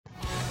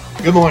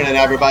Good morning,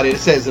 everybody.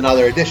 This is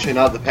another edition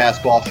of the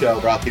Passball Show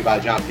brought to you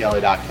by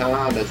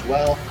JohnPielli.com, as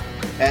well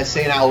as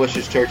St.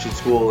 Aloysius Church and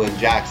School in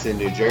Jackson,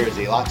 New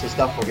Jersey. Lots of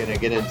stuff we're going to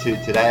get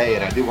into today,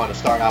 and I do want to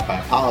start out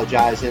by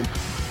apologizing.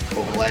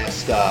 Over the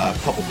last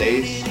couple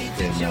days,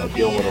 been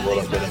dealing with a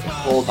little bit of a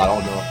cold. I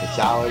don't know if it's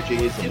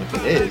allergies, and if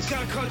it is,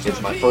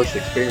 it's my first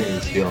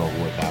experience dealing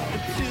with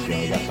allergies.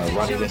 I got the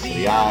runniness of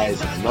the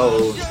eyes and the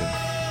nose,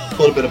 and a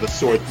little bit of a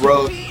sore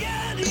throat.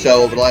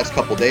 So over the last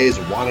couple of days,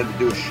 I wanted to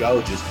do a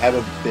show, just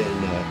haven't been,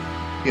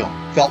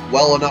 felt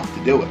well enough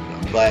to do it.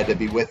 I'm glad to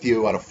be with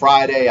you on a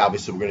Friday.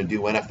 Obviously, we're going to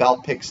do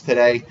NFL picks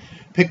today.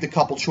 Picked a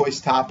couple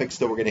choice topics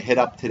that we're going to hit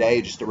up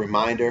today. Just a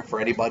reminder for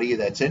anybody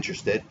that's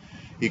interested,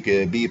 you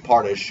could be a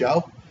part of the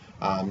show.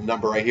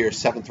 Number right here is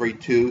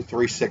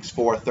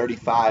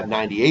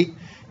 732-364-3598.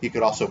 You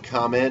could also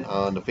comment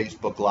on the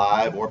Facebook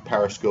Live or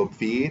Periscope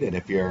feed. And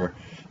if you're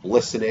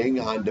listening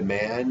on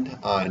demand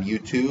on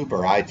YouTube or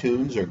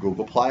iTunes or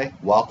Google Play,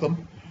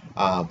 welcome.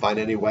 Find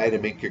any way to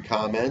make your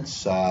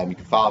comments. You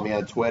can follow me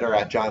on Twitter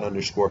at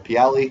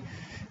John_Pielli.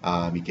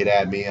 You can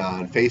add me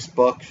on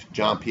Facebook,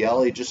 John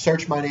Pielli. Just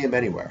search my name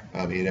anywhere.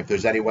 I mean, if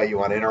there's any way you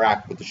want to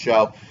interact with the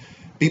show,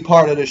 be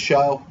part of the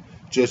show.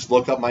 Just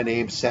look up my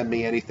name, send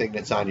me anything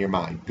that's on your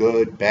mind,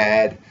 good,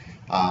 bad,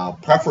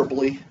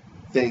 preferably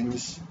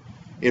things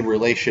in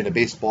relation to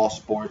baseball,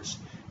 sports,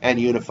 and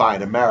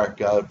unifying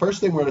America. First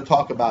thing we're going to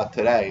talk about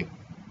today,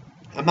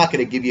 I'm not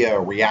going to give you a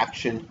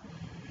reaction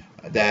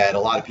that a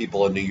lot of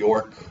people in New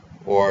York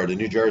or the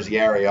New Jersey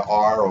area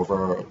are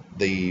over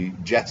the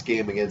Jets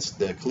game against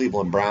the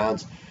Cleveland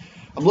Browns.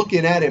 I'm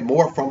looking at it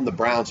more from the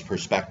Browns'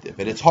 perspective,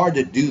 and it's hard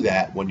to do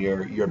that when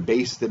you're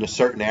based in a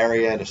certain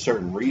area in a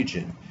certain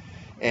region.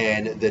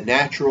 And the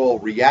natural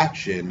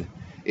reaction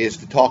is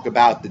to talk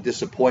about the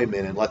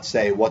disappointment and, let's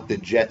say, what the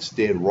Jets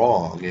did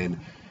wrong, and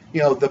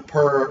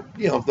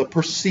the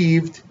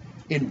perceived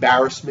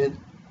embarrassment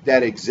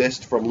that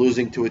exists from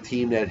losing to a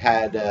team that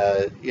had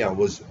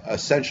was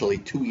essentially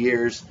 2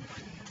 years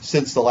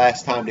since the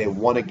last time they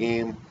won a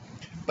game.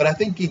 But I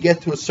think you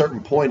get to a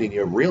certain point and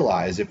you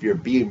realize, if you're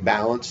being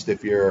balanced,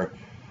 if you're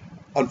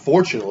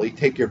unfortunately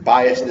take your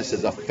biasness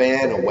as a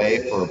fan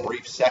away for a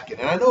brief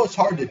second, and I know it's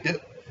hard to do,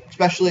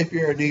 especially if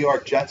you're a New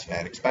York Jets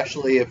fan,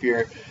 especially if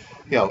you're,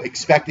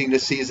 expecting the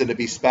season to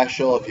be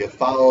special. If you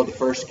followed the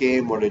first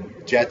game where the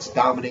Jets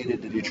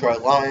dominated the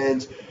Detroit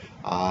Lions,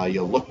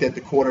 you looked at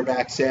the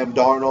quarterback, Sam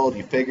Darnold,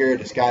 you figured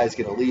this guy's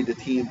going to lead the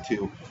team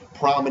to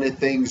prominent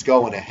things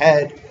going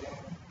ahead.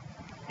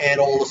 And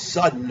all of a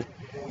sudden,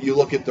 you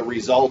look at the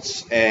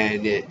results,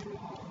 and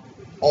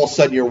all of a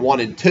sudden you're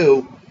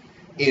 1-2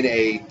 in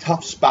a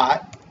tough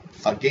spot,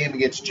 a game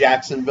against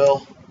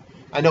Jacksonville.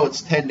 I know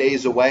it's 10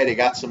 days away. They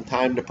got some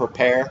time to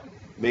prepare.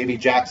 Maybe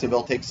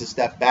Jacksonville takes a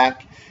step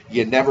back.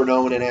 You never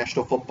know in the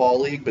National Football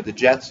League. But the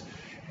Jets,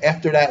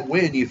 after that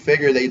win, you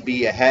figure they'd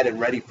be ahead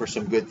and ready for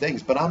some good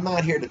things. But I'm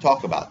not here to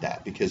talk about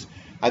that, because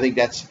I think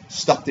that's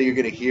stuff that you're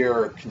going to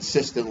hear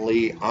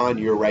consistently on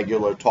your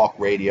regular talk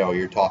radio or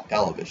your talk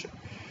television.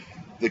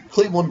 The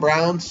Cleveland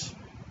Browns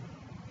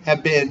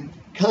have been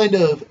kind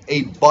of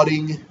a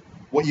budding,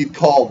 what you'd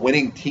call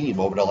winning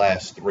team over the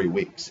last 3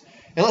 weeks.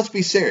 And let's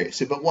be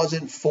serious, if it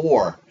wasn't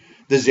for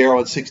the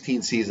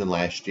 0-16 season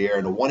last year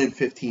and the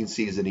 1-15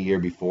 season the year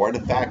before, and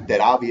the fact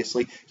that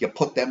obviously you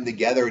put them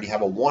together and you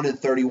have a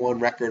 1-31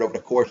 record over the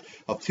course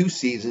of 2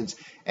 seasons,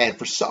 and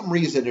for some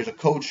reason there's a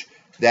coach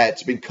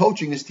that's been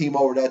coaching this team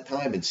over that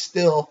time and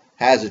still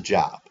has a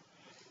job.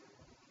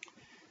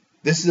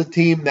 This is a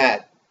team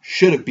that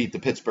should have beat the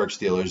Pittsburgh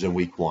Steelers in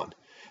week 1.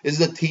 This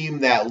is a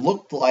team that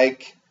looked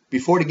like,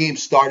 before the game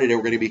started, they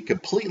were going to be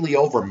completely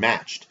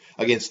overmatched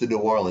against the New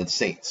Orleans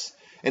Saints.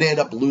 And they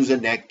ended up losing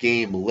that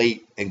game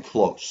late and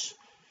close.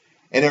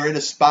 And they're in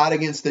a spot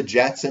against the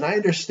Jets, and I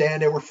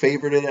understand they were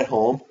favored at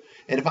home.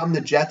 And if I'm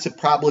the Jets, it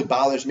probably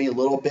bothers me a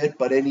little bit.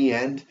 But in the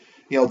end,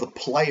 the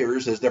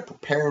players, as they're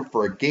preparing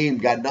for a game,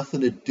 got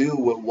nothing to do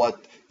with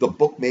what the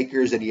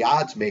bookmakers and the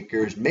odds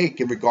makers make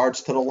in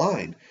regards to the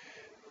line.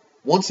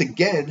 Once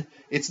again,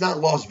 it's not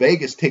Las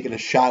Vegas taking a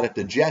shot at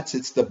the Jets.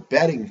 It's the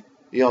betting,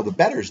 the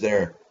bettors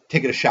there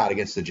taking a shot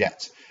against the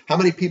Jets. How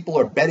many people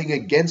are betting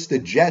against the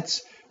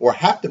Jets or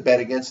have to bet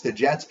against the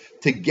Jets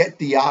to get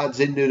the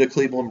odds into the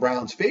Cleveland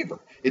Browns' favor?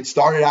 It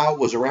started out,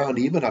 was around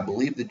even. I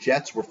believe the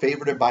Jets were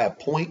favored by a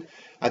point,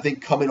 I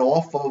think, coming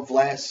off of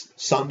last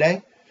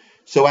Sunday.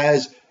 So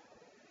as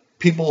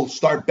people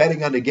start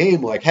betting on the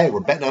game, like, hey,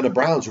 we're betting on the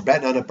Browns, we're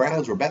betting on the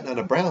Browns, we're betting on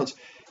the Browns.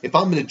 If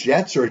I'm the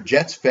Jets or a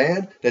Jets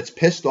fan that's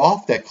pissed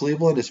off that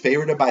Cleveland is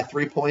favored by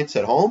 3 points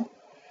at home,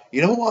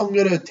 you know who I'm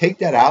going to take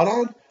that out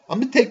on? I'm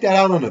going to take that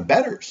out on the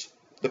bettors,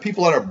 the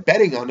people that are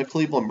betting on the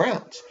Cleveland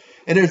Browns.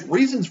 And there's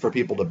reasons for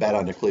people to bet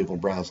on the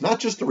Cleveland Browns, not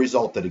just the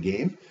result of the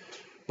game,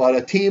 but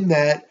a team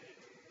that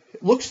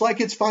looks like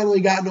it's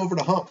finally gotten over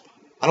the hump.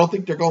 I don't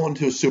think they're going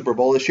to a Super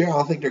Bowl this year. I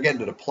don't think they're getting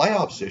to the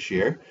playoffs this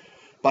year.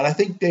 But I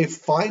think they've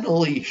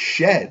finally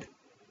shed,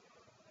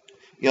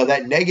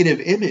 that negative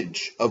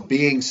image of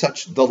being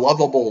such the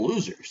lovable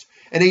losers.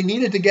 And they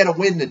needed to get a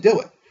win to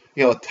do it.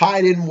 A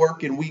tie didn't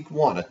work in week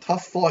 1, a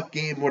tough-fought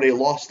game where they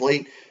lost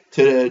late.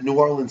 to the New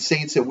Orleans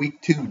Saints in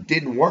week 2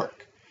 didn't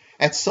work.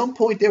 At some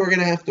point, they were going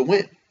to have to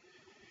win.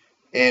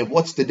 And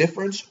what's the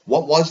difference?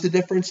 What was the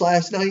difference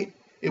last night?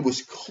 It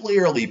was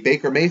clearly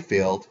Baker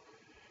Mayfield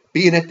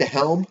being at the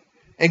helm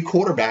and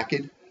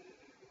quarterbacking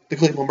the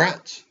Cleveland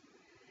Browns.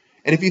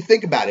 And if you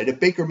think about it, if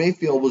Baker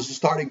Mayfield was the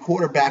starting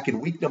quarterback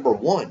in week number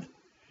 1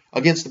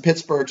 against the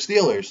Pittsburgh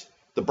Steelers,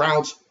 the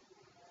Browns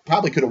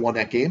probably could have won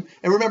that game.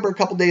 And remember, a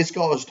couple days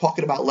ago, I was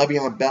talking about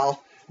Le'Veon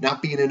Bell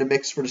not being in the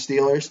mix for the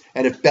Steelers.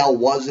 And if Bell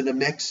was in the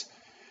mix,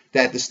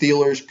 that the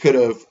Steelers could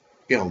have,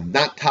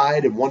 not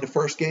tied and won the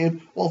first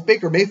game. Well, if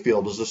Baker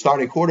Mayfield was the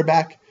starting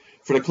quarterback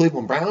for the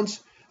Cleveland Browns,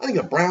 I think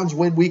the Browns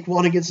win week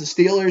 1 against the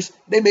Steelers.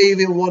 They may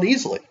even won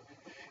easily.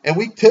 And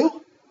week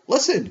 2,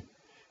 listen,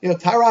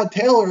 Tyrod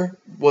Taylor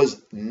was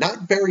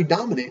not very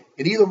dominant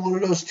in either one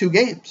of those 2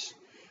 games.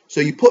 So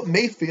you put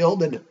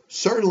Mayfield and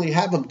certainly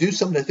have him do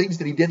some of the things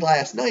that he did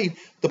last night,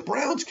 the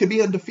Browns could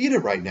be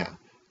undefeated right now.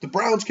 The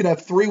Browns could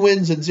have 3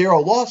 wins and 0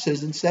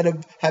 losses instead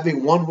of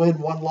having 1 win,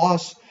 1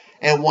 loss,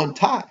 and 1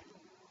 tie.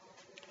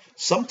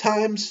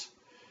 Sometimes,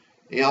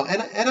 and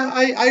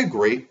I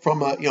agree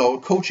from a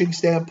coaching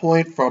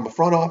standpoint, from a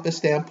front office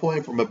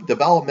standpoint, from a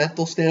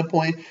developmental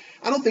standpoint,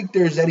 I don't think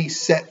there's any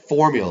set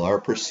formula or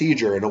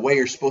procedure in a way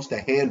you're supposed to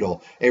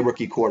handle a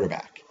rookie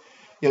quarterback.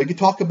 You can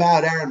talk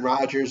about Aaron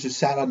Rodgers, who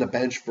sat on the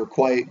bench for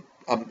quite,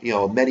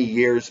 many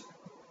years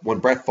when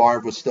Brett Favre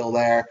was still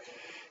there.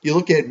 You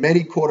look at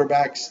many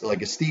quarterbacks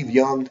like a Steve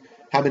Young,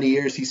 how many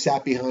years he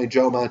sat behind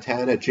Joe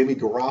Montana, Jimmy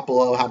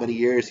Garoppolo, how many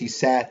years he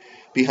sat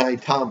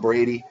behind Tom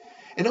Brady.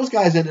 And those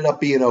guys ended up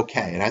being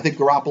okay. And I think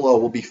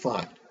Garoppolo will be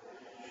fine.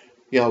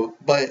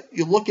 But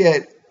you look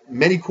at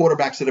many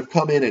quarterbacks that have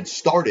come in and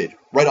started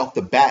right off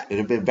the bat and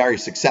have been very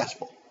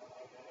successful.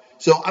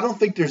 So I don't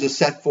think there's a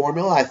set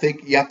formula. I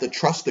think you have to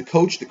trust the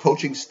coach, the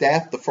coaching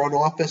staff, the front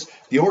office,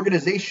 the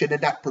organization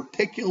that that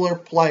particular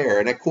player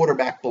and that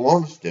quarterback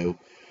belongs to,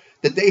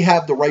 that they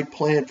have the right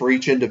plan for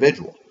each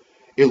individual.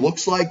 It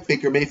looks like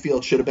Baker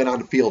Mayfield should have been on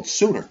the field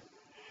sooner.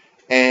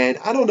 And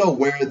I don't know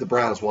where the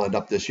Browns will end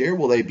up this year.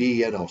 Will they be,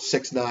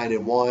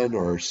 6-9-1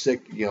 or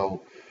 6,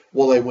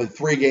 will they win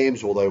 3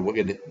 games? Will they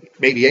win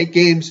maybe 8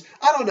 games?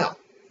 I don't know.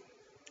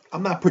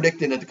 I'm not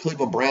predicting that the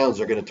Cleveland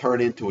Browns are going to turn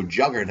into a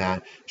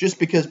juggernaut just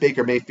because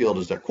Baker Mayfield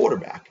is their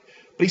quarterback.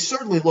 But he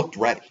certainly looked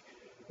ready.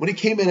 When he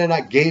came in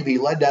that game, he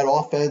led that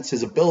offense.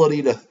 His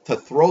ability to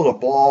throw the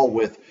ball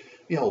with,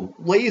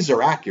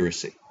 laser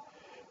accuracy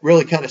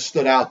really kind of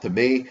stood out to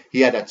me. He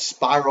had that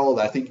spiral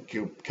that I think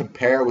you could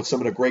compare with some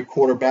of the great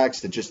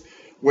quarterbacks that just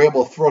were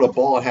able to throw the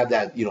ball and have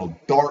that,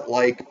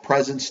 dart-like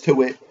presence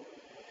to it.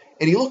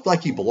 And he looked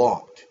like he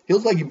belonged. He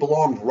looked like he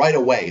belonged right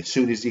away as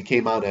soon as he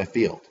came out of that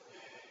field.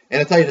 And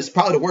I tell you, this is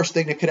probably the worst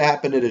thing that could have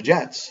happened to the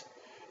Jets.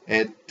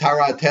 And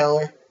Tyrod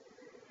Taylor,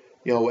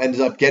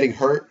 ended up getting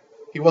hurt.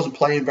 He wasn't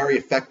playing very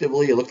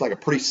effectively. It looked like a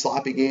pretty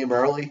sloppy game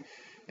early.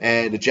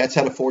 And the Jets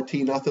had a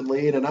 14-0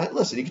 lead. And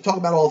listen, you can talk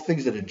about all the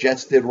things that the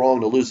Jets did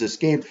wrong to lose this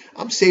game.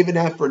 I'm saving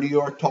that for New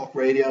York Talk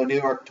Radio, New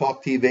York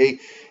Talk TV,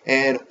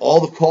 and all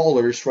the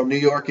callers from New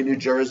York and New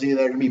Jersey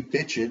that are going to be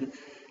bitching,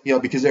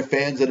 because they're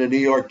fans of the New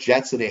York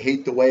Jets and they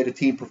hate the way the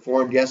team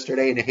performed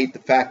yesterday and they hate the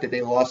fact that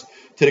they lost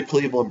to the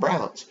Cleveland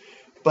Browns.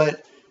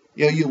 But,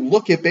 you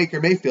look at Baker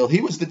Mayfield,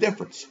 he was the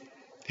difference.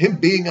 Him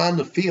being on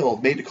the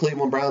field made the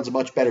Cleveland Browns a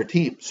much better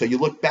team. So you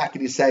look back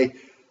and you say,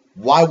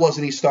 why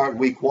wasn't he starting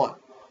week 1?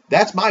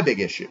 That's my big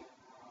issue.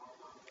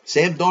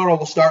 Sam Darnold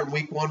will start in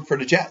week 1 for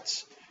the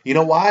Jets. You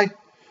know why?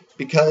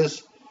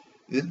 Because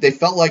they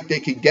felt like they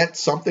could get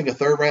something, a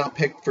 3rd-round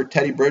pick for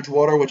Teddy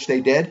Bridgewater, which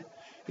they did.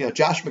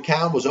 Josh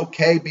McCown was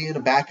okay being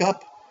a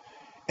backup.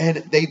 And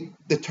they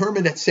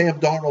determined that Sam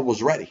Darnold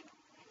was ready.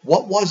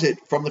 What was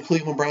it from the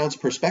Cleveland Browns'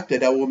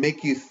 perspective that will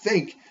make you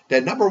think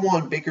that, number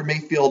 1, Baker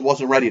Mayfield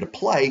wasn't ready to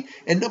play,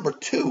 and number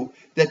 2,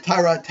 that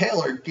Tyrod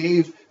Taylor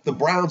gave the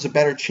Browns a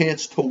better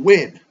chance to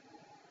win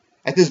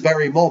at this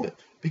very moment?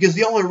 Because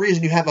the only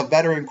reason you have a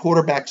veteran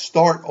quarterback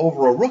start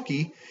over a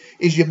rookie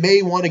is you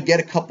may want to get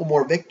a couple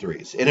more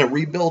victories. In a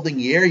rebuilding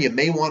year, you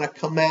may want to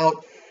come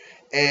out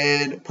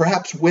and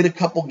perhaps win a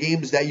couple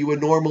games that you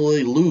would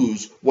normally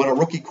lose when a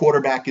rookie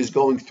quarterback is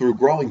going through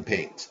growing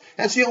pains.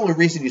 That's the only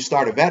reason you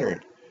start a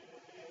veteran.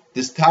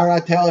 Does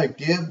Tyrod Taylor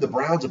give the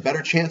Browns a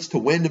better chance to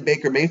win than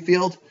Baker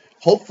Mayfield?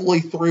 Hopefully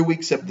 3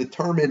 weeks have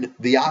determined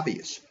the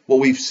obvious,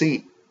 what we've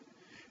seen.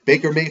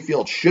 Baker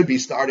Mayfield should be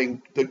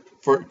starting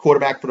for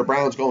quarterback for the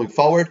Browns going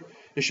forward.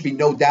 There should be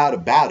no doubt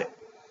about it.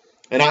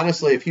 And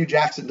honestly, if Hugh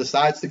Jackson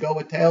decides to go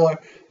with Taylor,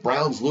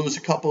 Browns lose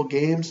a couple of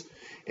games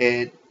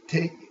and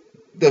take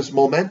this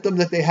momentum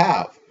that they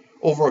have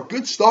over a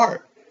good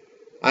start.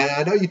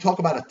 I know you talk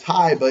about a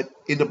tie, but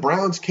in the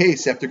Browns'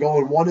 case, after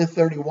going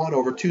 1-31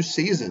 over 2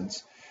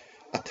 seasons,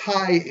 a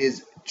tie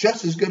is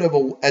just as good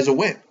as a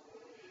win,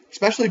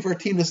 especially for a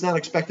team that's not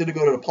expected to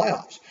go to the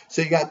playoffs.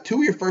 So you got 2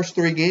 of your first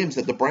 3 games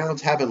that the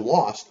Browns haven't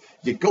lost.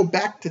 You go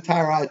back to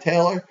Tyrod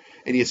Taylor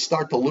and you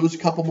start to lose a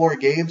couple more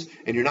games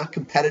and you're not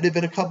competitive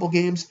in a couple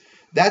games.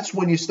 That's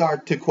when you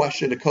start to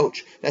question the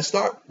coach.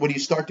 When you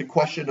start to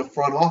question the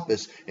front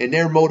office and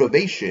their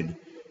motivation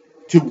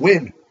to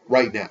win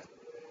right now.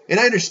 And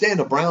I understand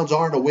the Browns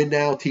aren't a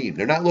win-now team.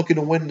 They're not looking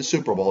to win the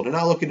Super Bowl. They're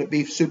not looking to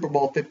be Super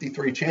Bowl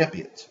 53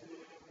 champions.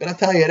 But I'll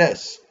tell you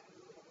this.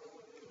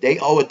 They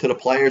owe it to the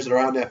players that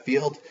are on that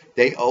field.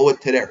 They owe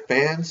it to their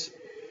fans.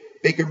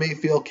 Baker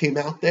Mayfield came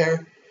out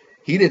there.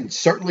 He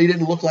certainly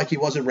didn't look like he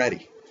wasn't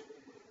ready.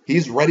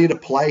 He's ready to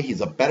play.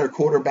 He's a better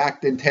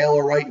quarterback than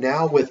Taylor right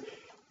now, with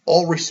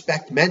all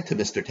respect meant to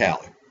Mr. Taylor.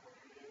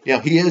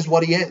 He is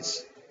what he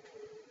is.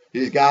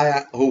 He's a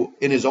guy who,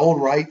 in his own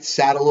right,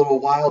 sat a little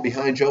while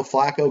behind Joe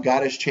Flacco,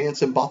 got his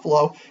chance in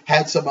Buffalo,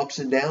 had some ups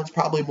and downs,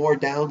 probably more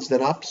downs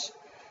than ups.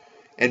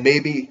 And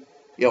maybe,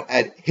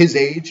 at his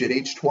age, at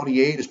age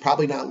 28, is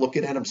probably not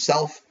looking at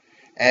himself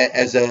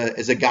as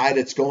a guy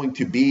that's going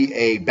to be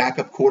a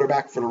backup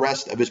quarterback for the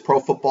rest of his pro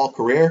football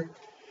career.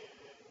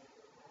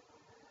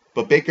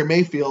 But Baker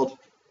Mayfield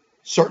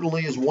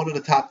certainly is one of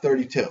the top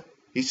 32.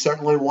 He's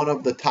certainly one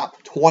of the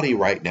top 20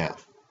 right now.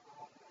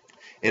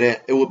 And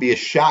it would be a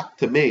shock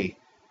to me,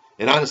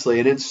 and honestly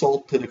an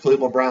insult to the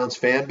Cleveland Browns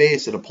fan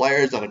base and the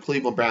players on the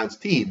Cleveland Browns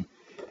team,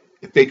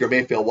 if Baker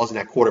Mayfield wasn't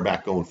that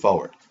quarterback going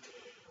forward.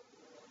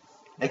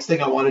 Next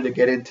thing I wanted to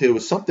get into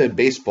was something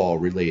baseball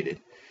related.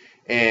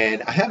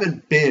 And I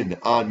haven't been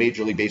on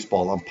Major League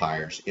Baseball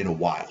umpires in a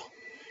while.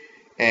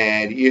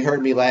 And you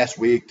heard me last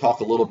week talk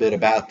a little bit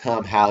about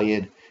Tom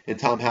Hallion and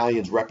Tom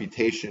Hallion's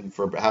reputation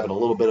for having a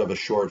little bit of a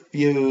short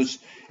fuse.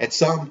 At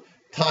some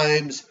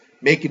times,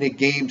 making a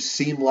game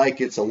seem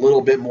like it's a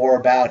little bit more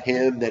about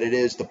him than it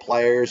is the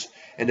players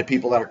and the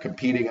people that are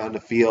competing on the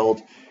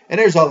field. And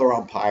there's other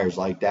umpires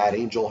like that.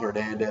 Angel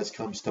Hernandez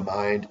comes to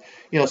mind.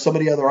 Some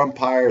of the other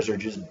umpires are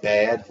just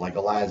bad, like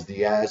Elaz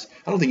Diaz.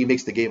 I don't think he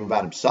makes the game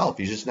about himself.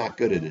 He's just not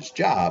good at his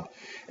job.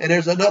 And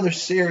there's another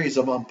series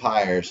of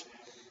umpires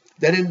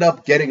that end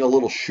up getting a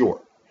little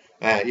short.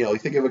 You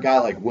think of a guy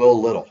like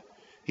Will Little.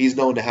 He's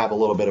known to have a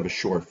little bit of a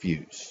short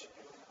fuse.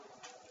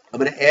 I'm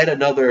going to add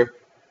another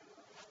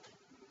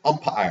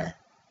umpire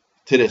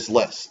to this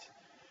list.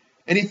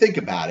 And you think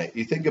about it.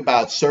 You think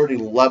about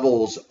certain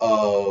levels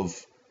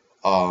of,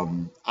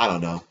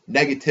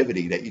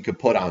 negativity that you could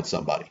put on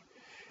somebody.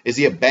 Is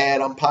he a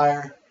bad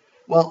umpire?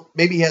 Well,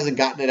 maybe he hasn't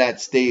gotten to that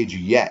stage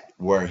yet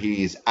where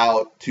he's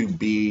out to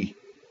be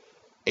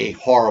a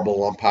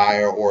horrible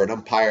umpire or an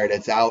umpire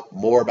that's out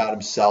more about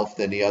himself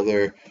than the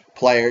other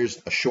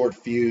players, a short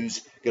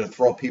fuse, going to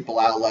throw people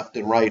out left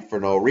and right for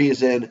no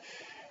reason.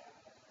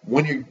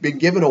 When you've been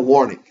given a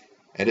warning,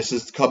 and this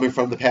is coming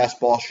from the Pass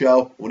Ball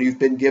Show, when you've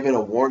been given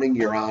a warning,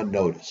 you're on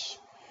notice.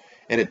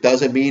 And it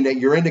doesn't mean that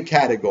you're in the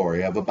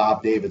category of a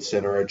Bob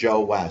Davidson or a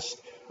Joe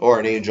West or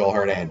an Angel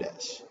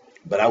Hernandez.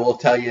 But I will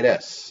tell you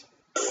this.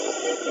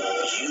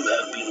 You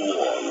have been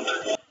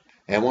warned.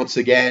 And once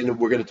again,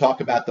 we're going to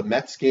talk about the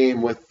Mets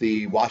game with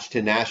the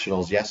Washington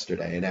Nationals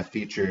yesterday, and that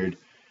featured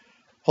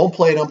home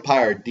plate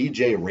umpire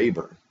DJ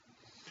Rayburn.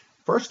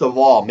 First of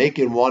all,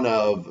 making one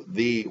of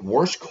the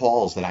worst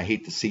calls that I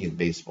hate to see in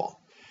baseball.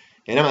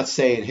 And I'm not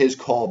saying his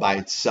call by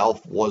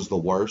itself was the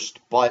worst,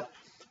 but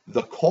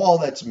the call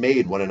that's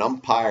made when an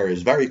umpire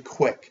is very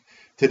quick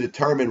to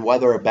determine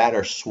whether a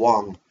batter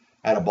swung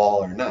at a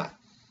ball or not.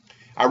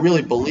 I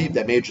really believe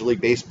that Major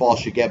League Baseball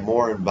should get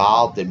more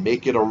involved and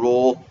make it a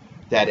rule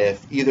that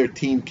if either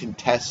team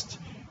contests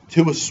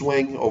to a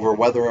swing over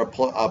whether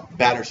a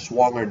batter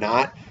swung or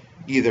not,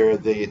 either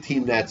the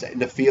team that's in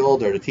the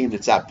field or the team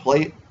that's at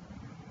plate,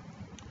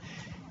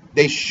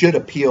 they should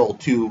appeal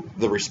to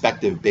the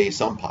respective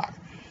base umpire.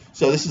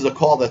 So this is a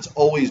call that's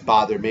always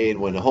bothered me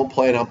when a home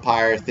plate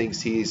umpire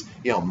thinks he's,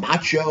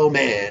 macho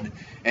man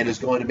and is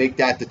going to make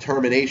that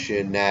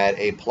determination that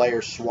a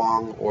player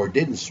swung or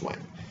didn't swing.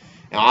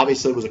 Now,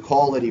 obviously, it was a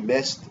call that he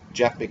missed.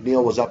 Jeff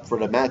McNeil was up for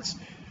the Mets,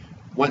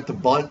 went to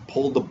bunt,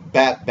 pulled the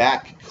bat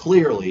back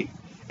clearly,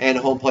 and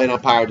the home plate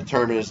umpire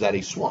determines that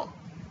he swung.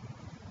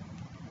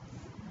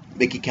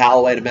 Mickey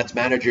Callaway, the Mets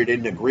manager,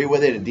 didn't agree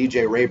with it, and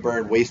DJ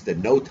Rayburn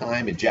wasted no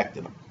time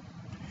ejecting him.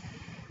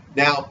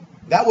 Now,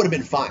 that would have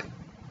been fine.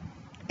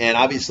 And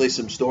obviously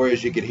some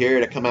stories you could hear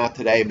to come out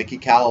today. Mickey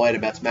Callaway, the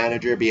Mets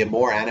manager, being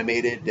more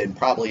animated than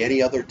probably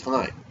any other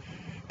time.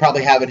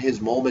 Probably having his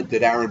moment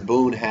that Aaron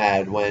Boone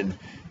had when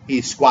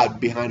he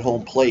squatted behind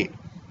home plate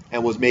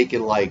and was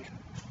making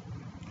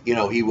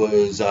he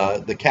was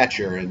the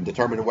catcher and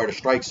determining where the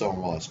strike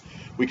zone was.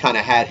 We kind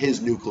of had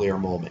his nuclear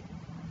moment.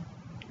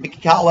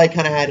 Mickey Callaway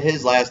kind of had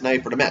his last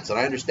night for the Mets. And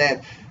I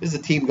understand this is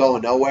a team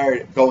going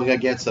nowhere, going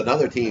against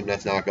another team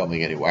that's not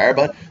going anywhere.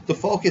 But the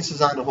focus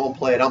is on the home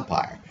plate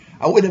umpire.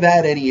 I wouldn't have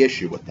had any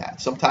issue with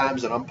that.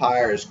 Sometimes an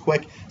umpire is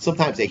quick.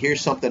 Sometimes they hear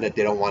something that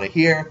they don't want to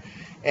hear.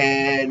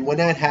 And when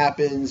that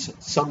happens,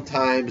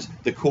 sometimes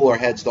the cooler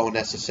heads don't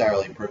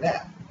necessarily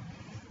prevail.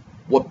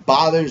 What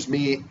bothers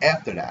me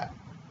after that,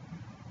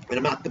 and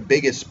I'm not the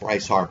biggest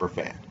Bryce Harper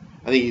fan.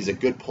 I think he's a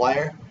good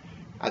player.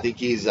 I think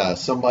he's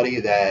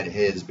somebody that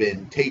has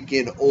been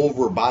taken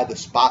over by the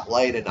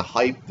spotlight and the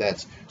hype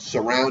that's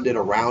surrounded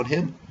around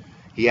him.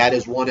 He had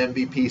his one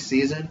MVP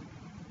season.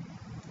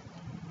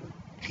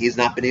 He's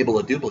not been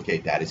able to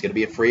duplicate that. He's going to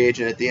be a free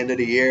agent at the end of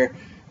the year.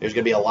 There's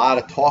going to be a lot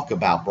of talk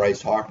about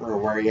Bryce Harper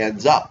and where he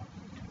ends up.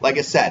 Like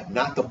I said,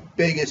 not the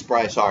biggest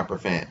Bryce Harper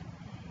fan,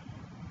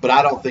 but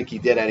I don't think he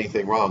did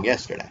anything wrong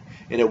yesterday.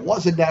 And it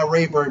wasn't that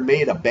Rayburn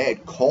made a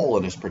bad call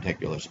in this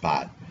particular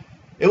spot.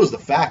 It was the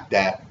fact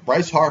that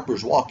Bryce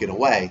Harper's walking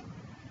away.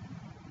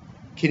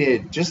 Can you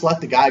just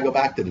let the guy go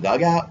back to the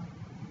dugout?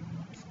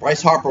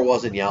 Bryce Harper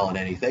wasn't yelling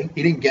anything.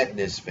 He didn't get in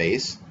his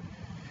face.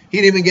 He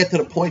didn't even get to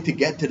the point to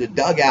get to the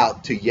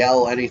dugout to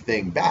yell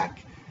anything back.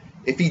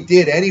 If he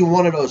did any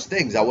one of those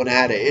things, I wouldn't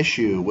have had an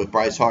issue with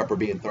Bryce Harper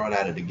being thrown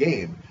out of the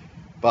game.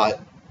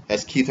 But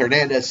as Keith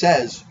Hernandez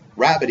says,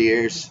 rabbit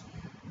ears,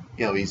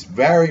 he's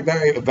very,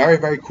 very, very,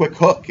 very quick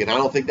hook. And I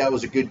don't think that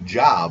was a good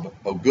job,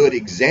 a good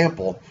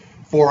example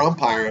for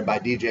umpiring by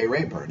DJ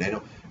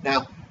Rayburn.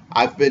 Now,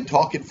 I've been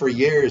talking for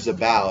years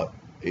about,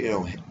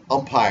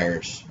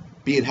 umpires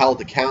being held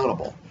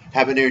accountable,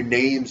 having their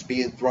names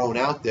being thrown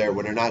out there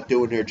when they're not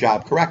doing their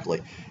job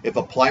correctly. If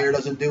a player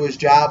doesn't do his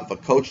job, if a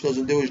coach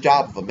doesn't do his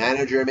job, if a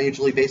manager in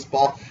Major League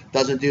Baseball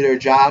doesn't do their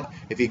job,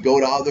 if you go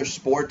to other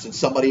sports and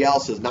somebody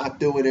else is not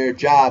doing their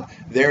job,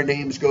 their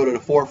names go to the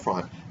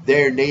forefront.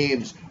 Their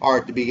names are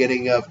at the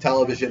beginning of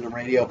television and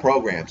radio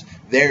programs.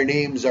 Their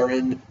names are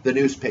in the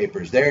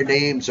newspapers. Their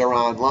names are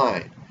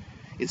online.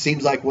 It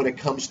seems like when it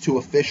comes to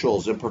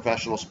officials in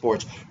professional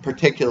sports,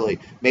 particularly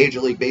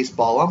Major League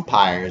Baseball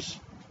umpires,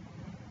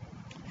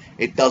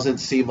 it doesn't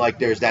seem like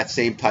there's that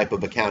same type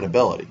of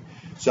accountability.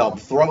 So I'm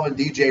throwing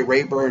DJ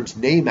Rayburn's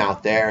name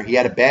out there. He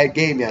had a bad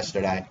game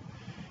yesterday.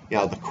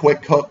 The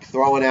quick hook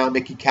throwing out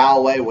Mickey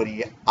Callaway when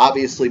he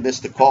obviously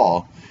missed the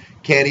call.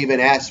 Can't even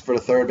ask for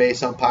the third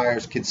base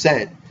umpire's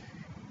consent.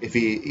 If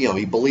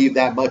he believed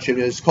that much in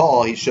his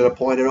call, he should have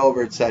pointed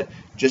over and said,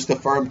 just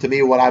affirm to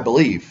me what I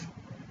believe.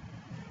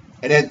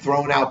 And then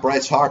throwing out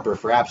Bryce Harper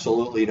for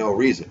absolutely no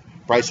reason.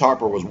 Bryce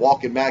Harper was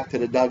walking back to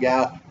the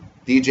dugout.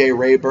 DJ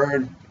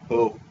Rayburn,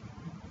 who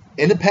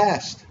in the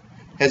past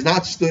has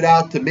not stood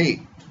out to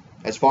me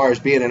as far as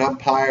being an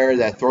umpire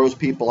that throws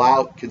people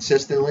out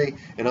consistently,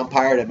 an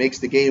umpire that makes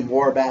the game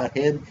more about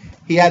him,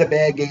 he had a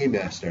bad game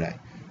yesterday.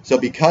 So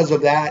because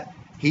of that,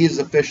 he is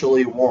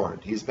officially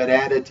warned. He's been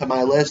added to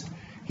my list.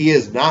 He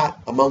is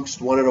not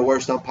amongst one of the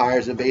worst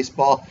umpires in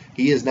baseball.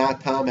 He is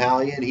not Tom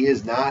Hallion. He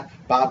is not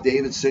Bob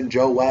Davidson,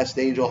 Joe West,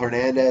 Angel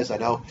Hernandez. I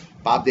know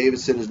Bob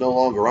Davidson is no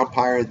longer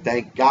umpiring,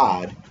 thank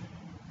God.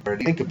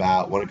 Think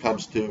about when it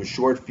comes to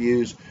short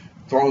fuse,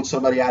 throwing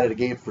somebody out of the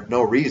game for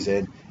no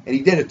reason, and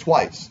he did it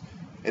twice.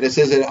 And this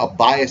isn't a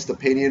biased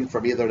opinion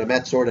from either the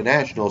Mets or the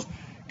Nationals,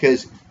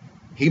 because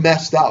he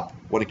messed up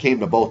when it came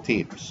to both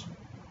teams.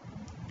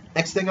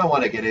 Next thing I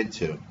want to get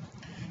into,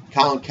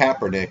 Colin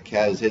Kaepernick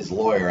has his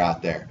lawyer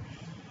out there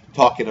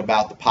talking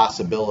about the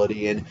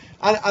possibility, and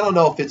I don't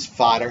know if it's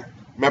fodder.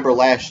 Remember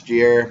last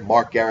year,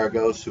 Mark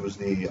Garagos, who was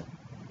the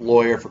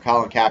lawyer for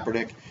Colin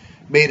Kaepernick,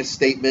 made a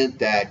statement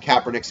that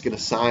Kaepernick's going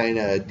to sign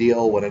a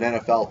deal with an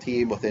NFL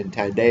team within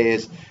 10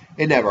 days.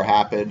 It never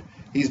happened.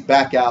 He's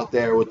back out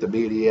there with the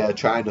media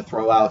trying to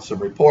throw out some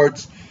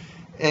reports,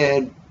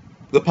 and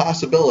the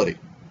possibility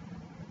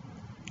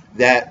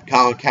that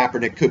Colin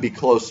Kaepernick could be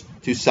close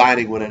to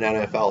signing with an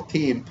NFL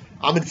team,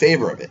 I'm in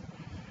favor of it.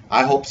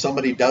 I hope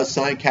somebody does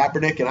sign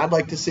Kaepernick, and I'd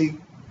like to see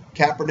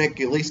Kaepernick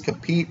at least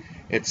compete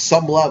at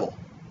some level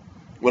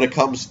when it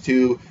comes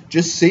to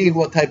just seeing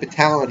what type of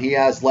talent he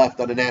has left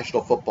on the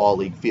National Football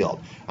League field.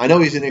 I know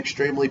he's an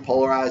extremely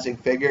polarizing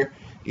figure.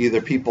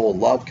 Either people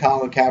love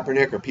Colin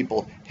Kaepernick or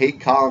people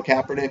hate Colin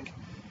Kaepernick,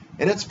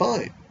 and it's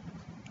fine.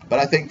 But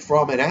I think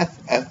from an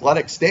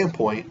athletic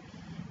standpoint,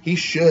 he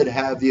should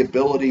have the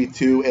ability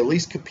to at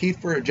least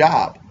compete for a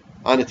job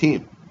on a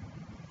team.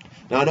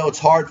 Now, I know it's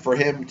hard for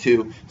him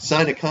to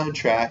sign a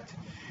contract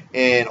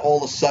and all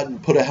of a sudden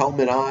put a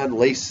helmet on,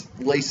 lace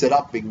it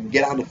up, and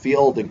get on the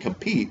field and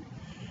compete.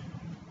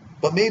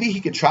 But maybe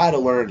he could try to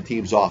learn the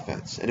team's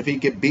offense. And if he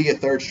could be a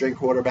third-string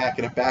quarterback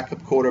and a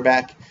backup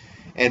quarterback,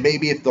 and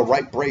maybe if the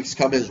right breaks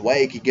come his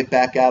way, he could get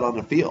back out on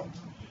the field.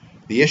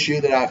 The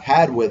issue that I've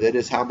had with it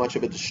is how much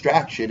of a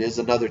distraction is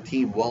another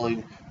team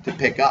willing to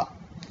pick up.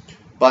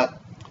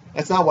 But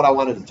that's not what I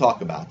wanted to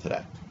talk about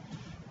today.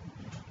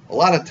 A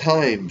lot of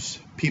times,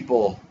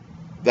 people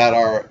that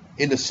are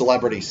into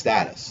celebrity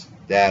status,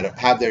 that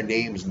have their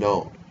names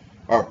known,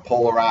 are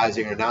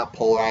polarizing or not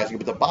polarizing.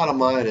 But the bottom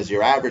line is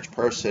your average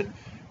person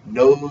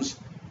knows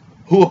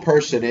who a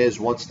person is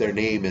once their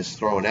name is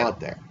thrown out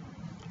there.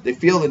 They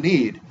feel the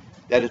need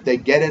that if they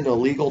get in a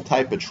legal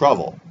type of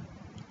trouble,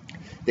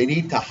 they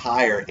need to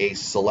hire a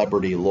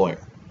celebrity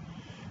lawyer.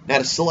 Now,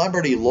 the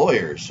celebrity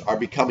lawyers are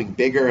becoming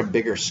bigger and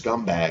bigger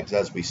scumbags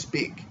as we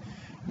speak,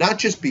 not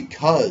just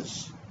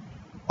because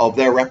of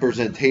their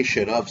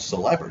representation of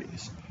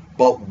celebrities,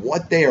 but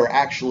what they are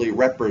actually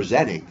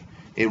representing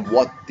in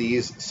what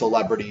these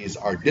celebrities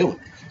are doing.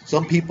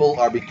 Some people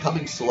are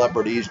becoming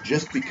celebrities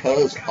just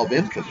because of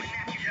infamy.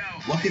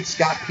 Look at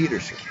Scott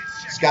Peterson.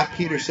 Scott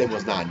Peterson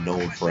was not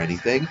known for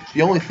anything.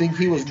 The only thing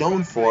he was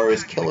known for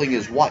is killing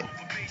his wife.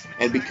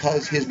 And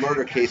because his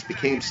murder case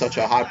became such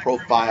a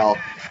high-profile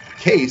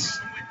case,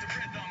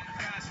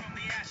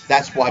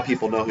 that's why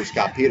people know who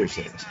Scott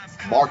Peterson is.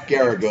 Mark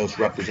Garagos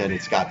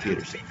represented Scott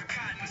Peterson.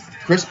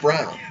 Chris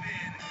Brown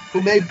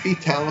who may be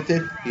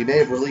talented. He may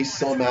have released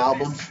some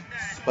albums,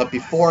 but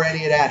before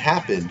any of that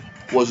happened,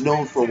 was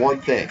known for one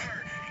thing: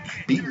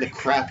 beating the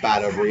crap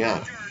out of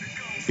Rihanna,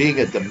 being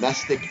a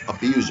domestic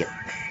abuser.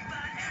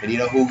 And you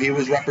know who he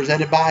was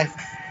represented by?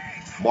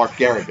 Mark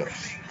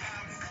Garagos.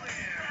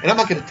 And I'm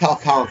not going to tell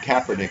Colin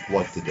Kaepernick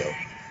what to do.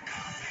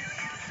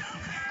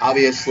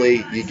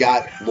 Obviously, you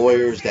got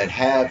lawyers that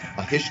have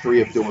a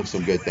history of doing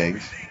some good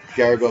things.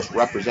 Garagos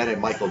represented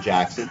Michael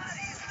Jackson,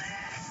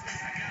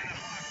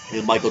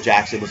 and Michael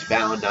Jackson was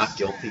found not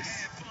guilty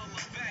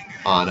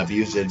on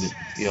abusing,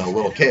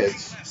 little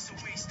kids.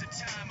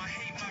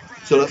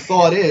 So the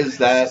thought is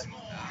that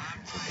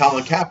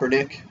Colin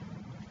Kaepernick,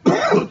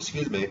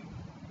 excuse me,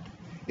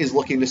 is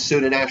looking to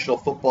sue the National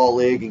Football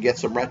League and get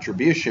some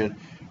retribution,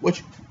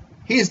 which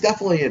he is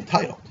definitely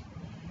entitled.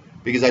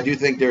 Because I do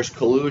think there's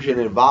collusion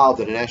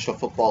involved in the National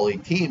Football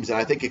League teams, and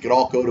I think it could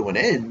all go to an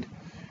end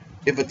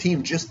if a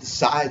team just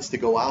decides to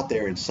go out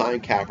there and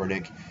sign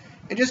Kaepernick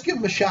and just give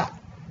him a shot.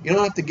 You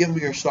don't have to give him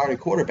your starting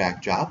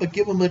quarterback job, but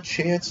give him a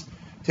chance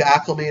to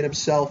acclimate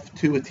himself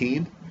to a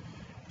team.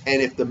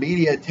 And if the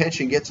media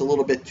attention gets a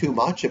little bit too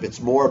much, if it's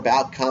more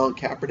about Colin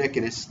Kaepernick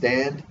and his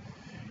stand,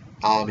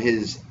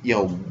 his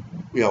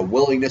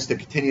willingness to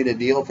continue to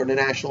kneel for the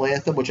national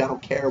anthem, which I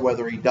don't care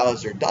whether he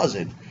does or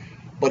doesn't.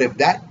 But if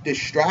that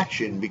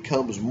distraction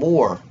becomes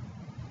more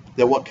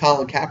than what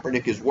Colin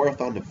Kaepernick is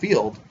worth on the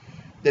field,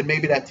 then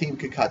maybe that team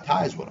could cut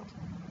ties with him.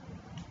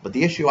 But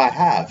the issue I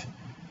have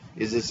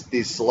is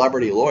these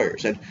celebrity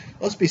lawyers. And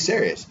let's be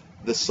serious.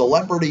 The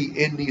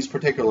celebrity in these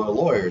particular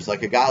lawyers,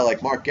 like a guy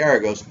like Mark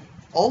Garagos,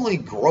 only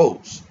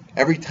grows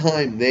every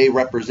time they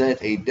represent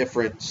a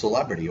different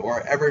celebrity,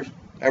 or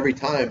every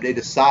time they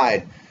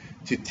decide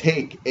to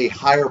take a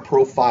higher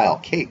profile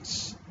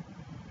case.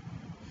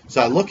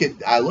 So I look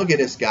at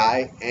this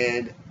guy,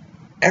 and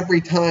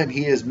every time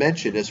he is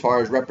mentioned as far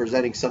as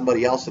representing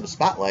somebody else in the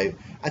spotlight,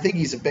 I think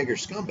he's a bigger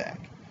scumbag.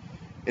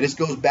 And this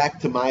goes back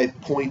to my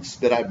points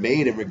that I've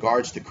made in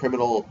regards to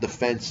criminal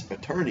defense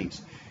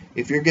attorneys.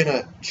 If you're going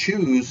to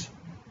choose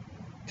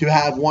to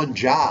have one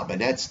job,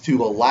 and that's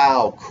to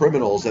allow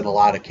criminals in a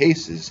lot of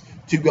cases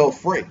to go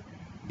free,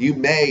 you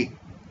may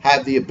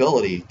have the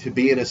ability to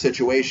be in a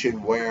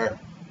situation where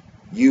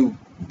you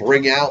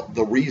bring out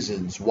the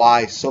reasons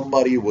why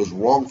somebody was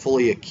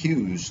wrongfully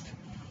accused,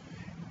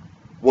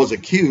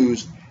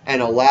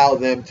 and allow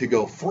them to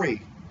go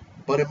free.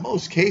 But in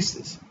most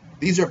cases,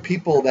 these are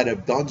people that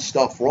have done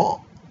stuff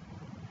wrong.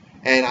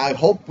 And I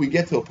hope we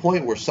get to a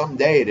point where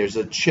someday there's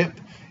a chip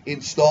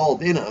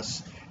installed in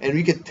us, and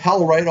we can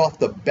tell right off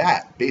the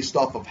bat, based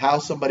off of how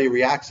somebody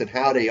reacts and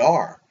how they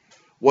are,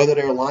 whether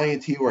they're lying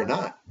to you or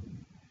not.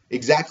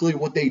 Exactly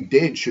what they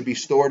did should be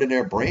stored in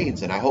their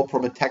brains. And I hope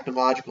from a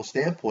technological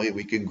standpoint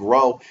we can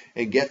grow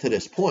and get to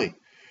this point.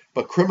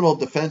 But criminal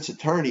defense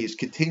attorneys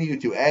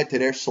continue to add to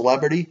their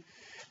celebrity.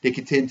 They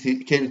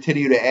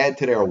continue to add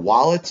to their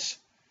wallets.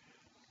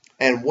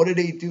 And what do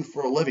they do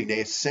for a living? They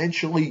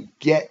essentially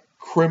get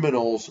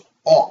criminals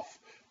off,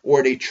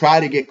 or they try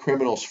to get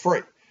criminals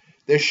free.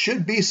 There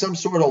should be some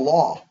sort of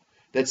law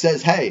that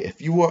says, hey,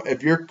 if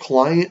your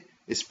client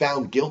is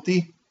found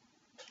guilty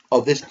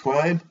of this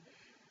crime,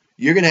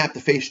 you're going to have to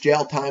face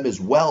jail time as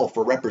well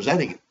for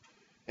representing him.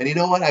 And you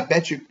know what? I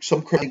bet you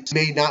some critics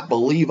may not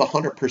believe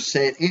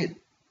 100% in.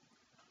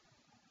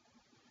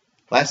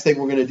 Last thing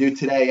we're going to do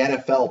today,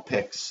 NFL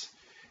picks.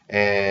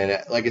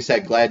 And like I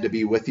said, glad to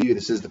be with you.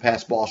 This is the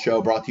Pass Ball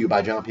Show, brought to you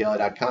by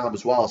JohnPielli.com,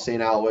 as well as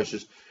St.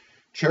 Aloysius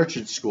Church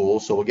and School.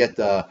 So we'll get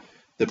the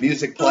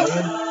music playing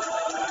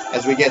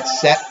as we get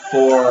set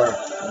for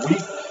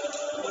week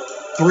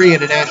 3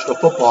 in the National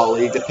Football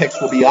League. The picks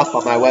will be up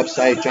on my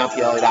website,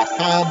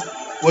 JohnPielli.com,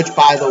 which,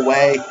 by the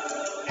way,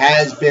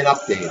 has been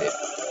updated.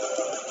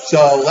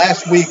 So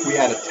last week we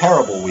had a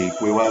terrible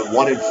week. We went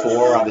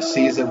 1-4 on the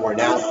season. We're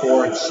now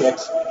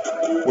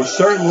 4-6. We're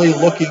certainly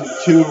looking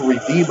to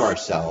redeem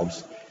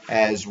ourselves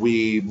as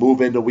we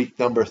move into week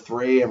number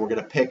 3, and we're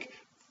going to pick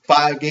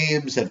 5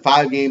 games and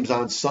 5 games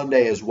on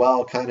Sunday as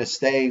well, kind of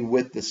staying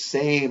with the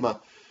same,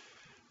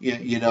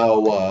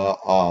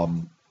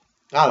 mentality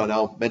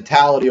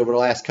over the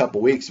last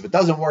couple weeks. If it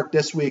doesn't work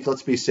this week,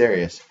 let's be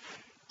serious.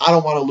 I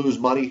don't want to lose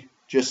money.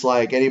 Just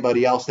like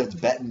anybody else that's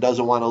betting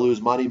doesn't want to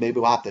lose money. Maybe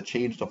we'll have to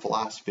change the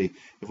philosophy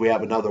if we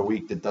have another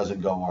week that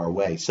doesn't go our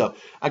way. So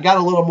I got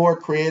a little more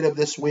creative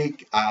this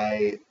week.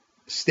 I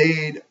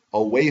stayed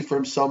away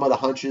from some of the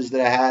hunches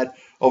that I had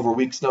over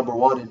weeks number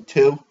 1 and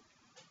 2.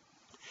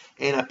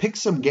 And I picked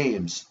some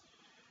games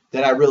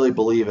that I really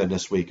believe in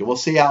this week. And we'll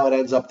see how it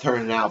ends up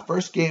turning out.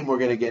 First game we're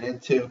going to get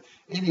into,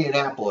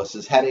 Indianapolis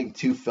is heading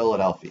to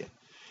Philadelphia.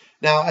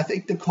 Now, I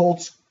think the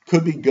Colts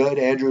could be good.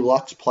 Andrew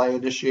Luck's playing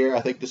this year.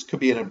 I think this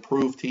could be an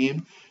improved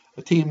team,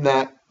 a team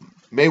that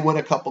may win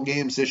a couple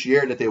games this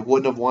year that they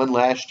wouldn't have won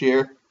last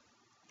year,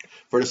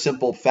 for the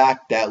simple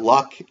fact that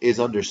Luck is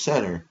under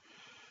center.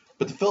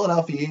 But the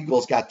Philadelphia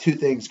Eagles got 2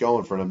 things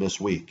going for them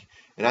this week.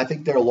 And I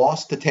think their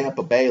loss to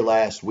Tampa Bay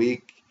last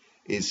week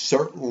is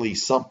certainly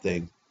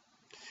something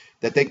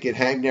that they can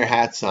hang their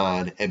hats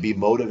on and be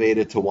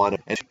motivated to want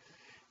to.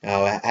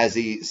 Has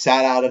he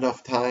sat out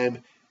enough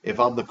time? If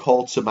I'm the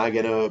Colts, am I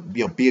going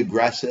to be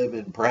aggressive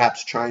and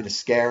perhaps trying to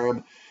scare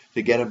him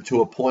to get him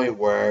to a point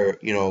where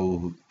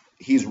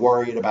he's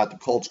worried about the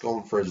Colts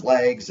going for his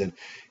legs and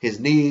his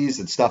knees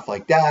and stuff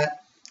like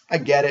that? I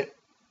get it,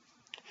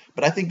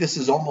 but I think this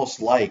is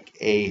almost like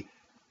a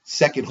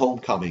second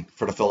homecoming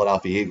for the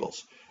Philadelphia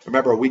Eagles.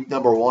 Remember, week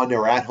number 1, they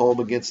were at home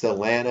against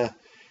Atlanta.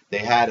 They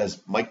had, as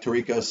Mike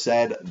Tirico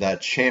said, that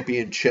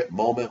championship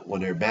moment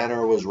when their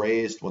banner was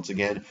raised. Once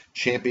again,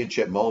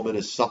 championship moment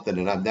is something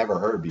that I've never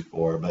heard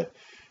before. But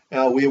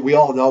we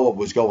all know what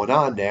was going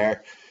on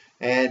there.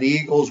 And the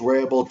Eagles were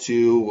able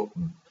to,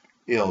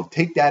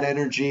 take that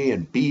energy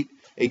and beat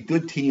a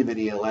good team in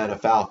the Atlanta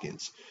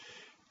Falcons.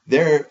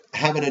 They're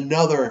having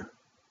another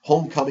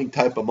homecoming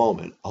type of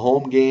moment, a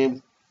home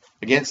game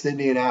against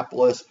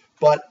Indianapolis,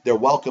 but they're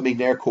welcoming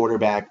their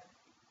quarterback,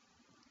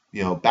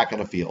 back on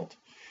the field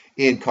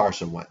in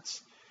Carson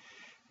Wentz.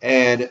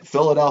 And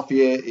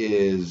Philadelphia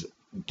is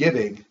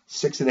giving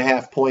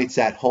 6.5 points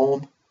at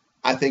home.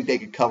 I think they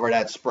could cover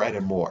that spread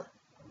and more.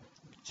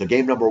 So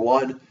game number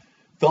 1,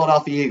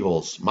 Philadelphia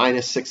Eagles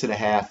minus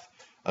 6.5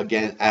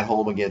 again at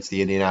home against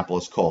the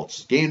Indianapolis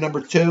Colts. Game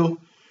number 2,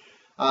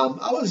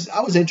 I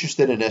was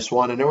interested in this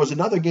one, and there was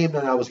another game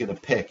that I was going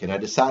to pick, and I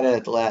decided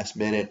at the last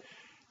minute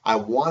I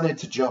wanted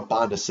to jump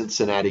on the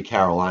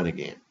Cincinnati-Carolina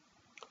game.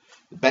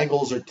 The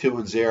Bengals are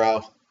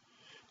 2-0.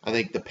 I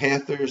think the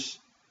Panthers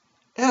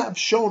have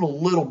shown a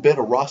little bit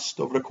of rust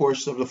over the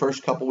course of the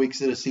first couple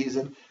weeks of the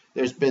season.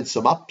 There's been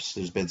some ups,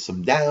 there's been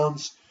some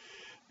downs,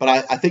 but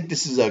I think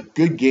this is a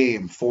good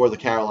game for the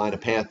Carolina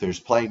Panthers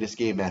playing this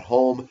game at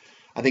home.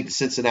 I think the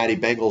Cincinnati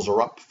Bengals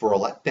are up for a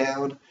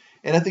letdown,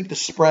 and I think the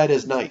spread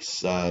is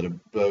nice.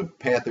 The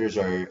Panthers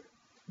are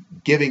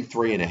giving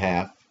 3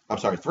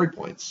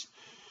 points.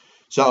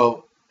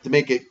 So to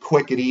make it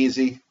quick and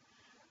easy,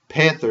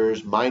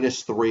 Panthers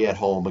minus 3 at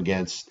home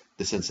against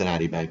the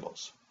Cincinnati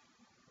Bengals.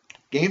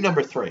 Game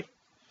number 3.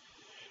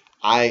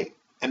 I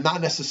am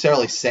not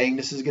necessarily saying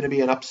this is going to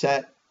be an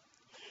upset,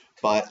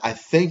 but I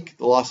think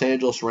the Los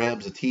Angeles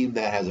Rams, a team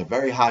that has a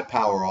very high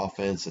power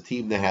offense, a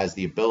team that has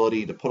the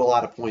ability to put a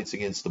lot of points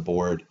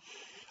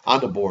on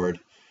the board,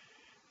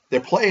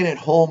 they're playing at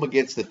home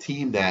against a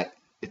team that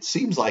it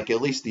seems like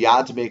at least the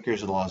odds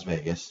makers in Las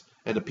Vegas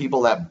and the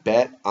people that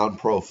bet on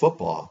pro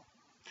football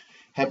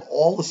have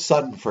all of a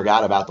sudden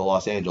forgot about the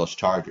Los Angeles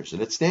Chargers.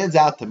 And it stands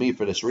out to me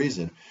for this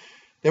reason.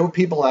 There were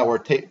people that were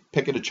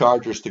picking the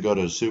Chargers to go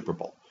to the Super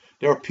Bowl.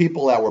 There were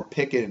people that were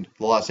picking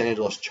the Los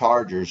Angeles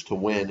Chargers to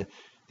win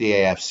the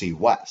AFC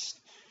West.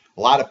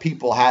 A lot of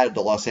people had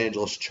the Los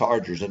Angeles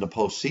Chargers in the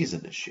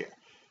postseason this year.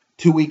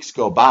 2 weeks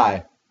go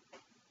by,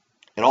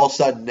 and all of a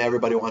sudden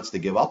everybody wants to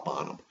give up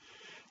on them.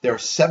 They're a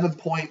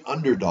 7-point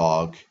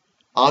underdog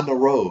on the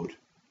road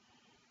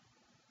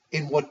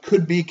in what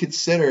could be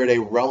considered a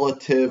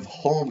relative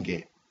home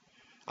game.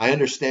 I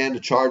understand the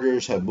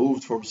Chargers have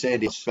moved from San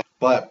Diego,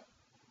 but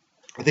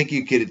I think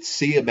you could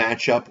see a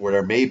matchup where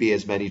there may be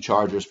as many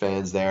Chargers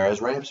fans there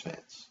as Rams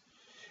fans.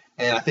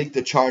 And I think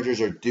the Chargers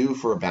are due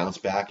for a bounce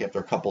back after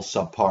a couple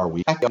subpar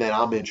weeks that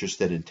I'm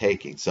interested in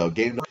taking. So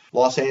game number,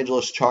 Los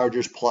Angeles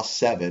Chargers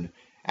 +7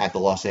 at the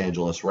Los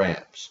Angeles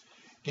Rams.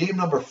 Game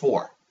number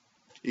 4,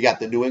 you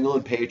got the New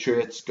England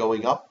Patriots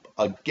going up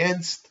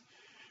against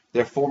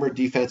their former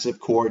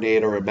defensive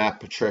coordinator and Matt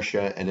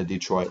Patricia and the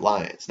Detroit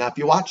Lions. Now, if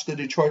you watched the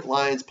Detroit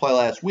Lions play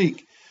last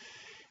week,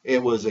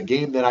 it was a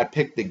game that I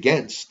picked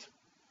against,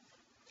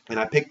 and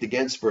I picked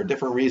against for a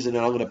different reason,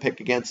 and I'm going to pick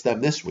against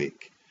them this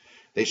week.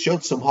 They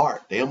showed some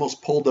heart. They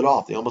almost pulled it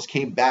off. They almost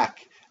came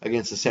back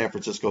against the San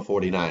Francisco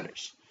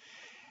 49ers.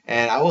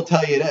 And I will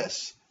tell you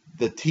this,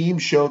 the team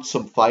showed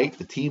some fight.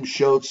 The team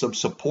showed some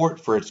support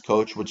for its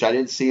coach, which I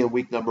didn't see in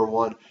week number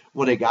 1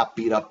 when they got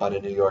beat up by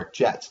the New York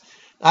Jets.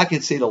 I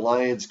can see the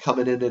Lions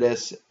coming into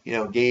this,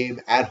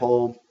 game at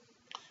home.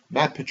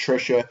 Matt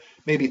Patricia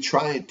maybe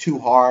trying too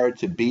hard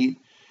to beat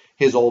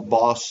his old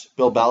boss,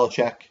 Bill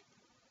Belichick.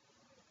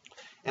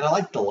 And I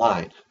like the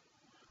line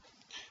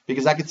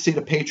because I could see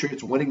the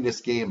Patriots winning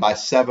this game by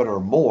 7 or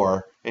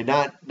more and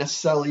not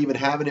necessarily even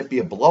having it be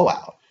a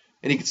blowout.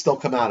 And he could still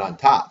come out on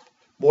top.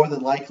 More than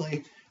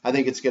likely, I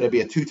think it's going to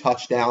be a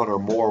 2-touchdown or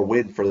more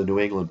win for the New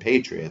England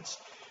Patriots.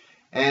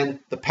 And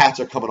the Pats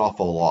are coming off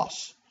a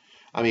loss.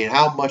 I mean,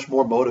 how much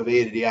more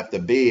motivated do you have to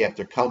be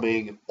after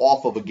coming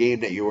off of a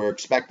game that you were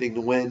expecting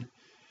to win?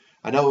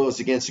 I know it was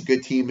against a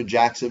good team in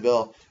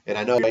Jacksonville, and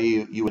I know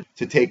you would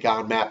to take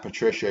on Matt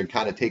Patricia and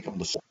kind of take him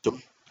to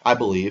storm, I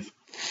believe.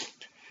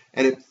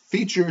 And it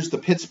features the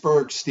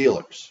Pittsburgh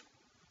Steelers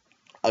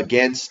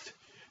against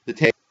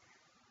the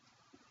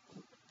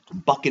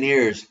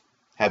Buccaneers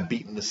have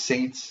beaten the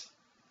Saints,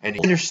 and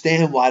you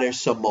understand why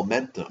there's some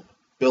momentum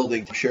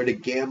building. I'm sure the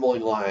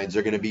gambling lines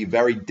are going to be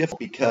very difficult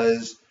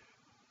because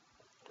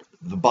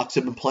the Bucs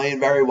have been playing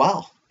very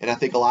well, and I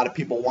think a lot of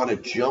people want to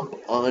jump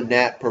on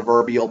that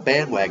proverbial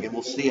bandwagon.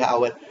 We'll see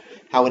how it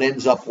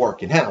ends up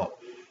working out.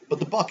 But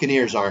the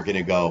Buccaneers aren't going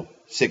to go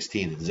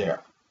 16-0.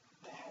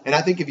 And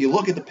I think if you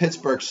look at the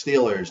Pittsburgh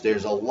Steelers,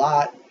 there's a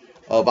lot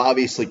of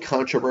obviously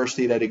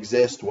controversy that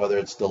exists, whether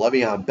it's the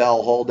Le'Veon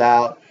Bell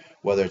holdout,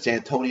 whether it's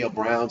Antonio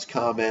Brown's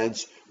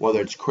comments, whether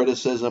it's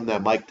criticism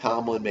that Mike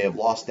Tomlin may have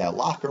lost that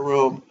locker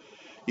room.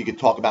 You could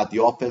talk about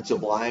the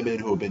offensive linemen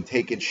who have been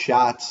taking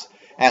shots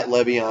at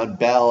Le'Veon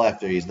Bell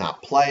after he's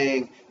not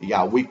playing. You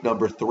got week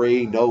number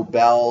 3, no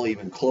Bell,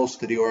 even close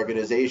to the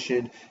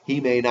organization. He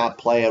may not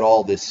play at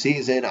all this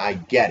season. I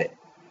get it.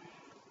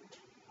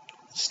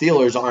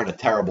 Steelers aren't a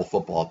terrible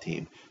football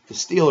team. The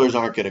Steelers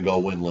aren't going to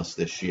go winless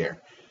this year.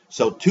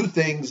 So 2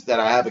 things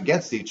that I have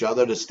against each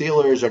other. The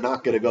Steelers are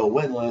not going to go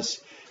winless,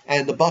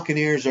 and the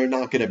Buccaneers are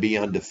not going to be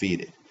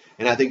undefeated.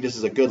 And I think this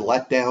is a good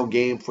letdown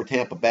game for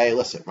Tampa Bay.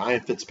 Listen, Ryan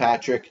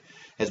Fitzpatrick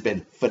has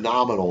been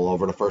phenomenal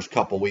over the first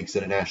couple weeks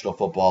of the National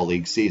Football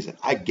League season.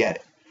 I get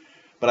it.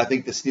 But I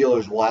think the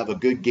Steelers will have a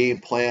good game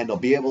plan. They'll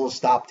be able to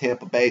stop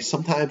Tampa Bay.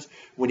 Sometimes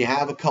when you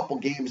have a couple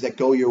games that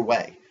go your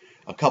way,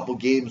 a couple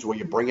games where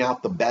you bring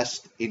out the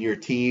best in your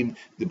team,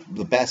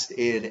 the best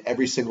in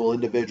every single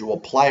individual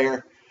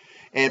player,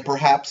 and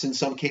perhaps in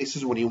some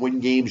cases when you win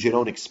games you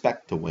don't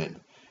expect to win,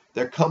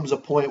 there comes a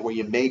point where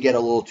you may get a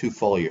little too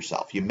full of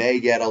yourself. You may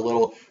get a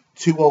little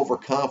too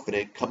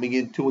overconfident coming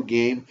into a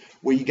game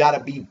where you got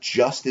to be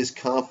just as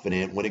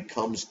confident when it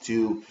comes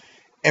to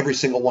every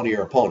single one of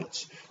your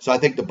opponents. So I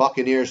think the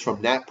Buccaneers,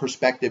 from that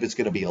perspective, it's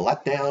going to be a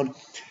letdown.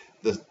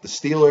 The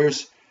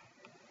Steelers,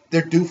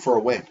 they're due for a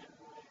win.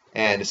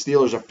 And the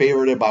Steelers are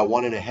favored by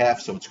 1.5,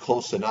 so it's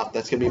close enough.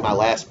 That's going to be my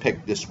last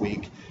pick this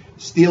week.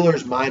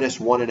 Steelers minus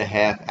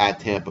 1.5 at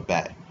Tampa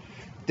Bay.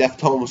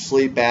 Deftone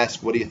Sleep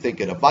asks, what do you think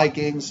of the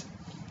Vikings?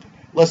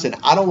 Listen,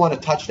 I don't want to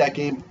touch that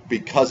game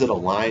because of the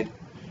line.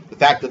 The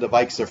fact that the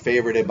Vikings are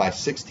favored by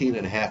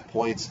 16.5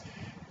 points,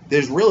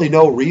 there's really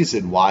no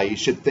reason why you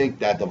should think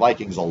that the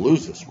Vikings will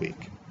lose this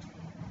week.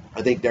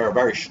 I think they're a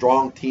very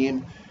strong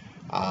team.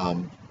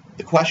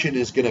 The question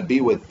is going to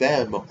be with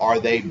them, are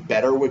they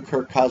better with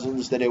Kirk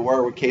Cousins than they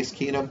were with Case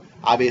Keenum?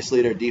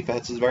 Obviously, their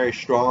defense is very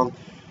strong.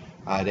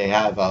 They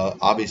have,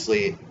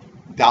 obviously,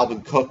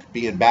 Dalvin Cook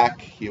being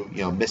back,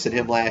 missing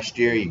him last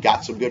year. You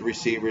got some good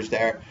receivers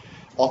there.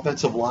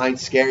 Offensive line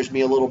scares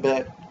me a little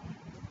bit.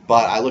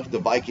 But I look at the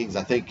Vikings,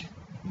 I think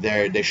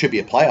they should be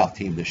a playoff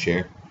team this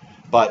year.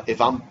 But if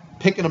I'm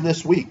picking them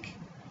this week,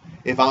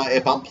 if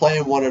I'm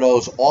playing one of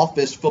those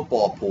office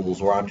football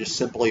pools where I'm just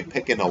simply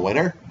picking a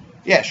winner,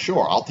 yeah,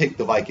 sure, I'll take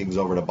the Vikings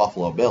over the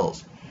Buffalo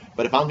Bills.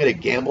 But if I'm going to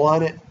gamble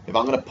on it, if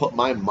I'm going to put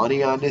my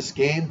money on this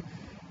game,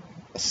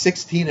 a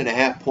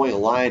 16.5-point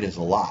line is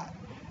a lot.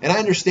 And I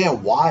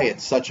understand why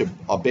it's such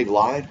a big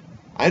line.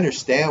 I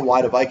understand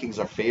why the Vikings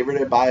are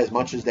favored by as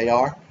much as they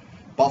are.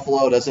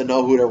 Buffalo doesn't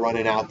know who they're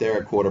running out there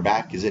at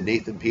quarterback. Is it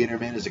Nathan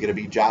Peterman? Is it going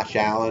to be Josh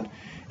Allen?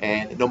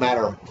 And no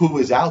matter who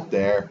is out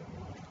there,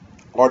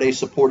 are they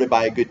supported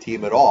by a good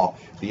team at all?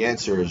 The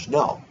answer is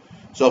no.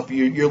 So if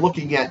you're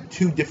looking at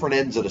 2 different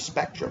ends of the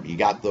spectrum, you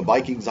got the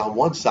Vikings on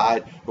one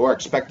side, who are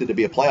expected to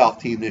be a playoff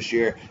team this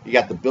year. You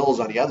got the Bills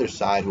on the other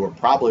side, who are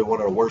probably one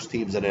of the worst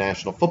teams in the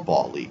National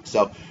Football League.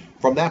 So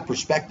from that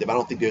perspective, I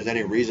don't think there's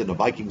any reason the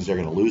Vikings are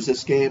going to lose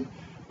this game.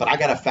 But I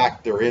got to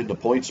factor in the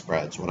point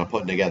spreads when I'm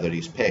putting together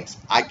these picks.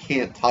 I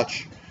can't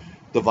touch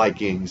the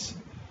Vikings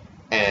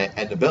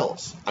and the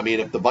Bills. I mean,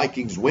 if the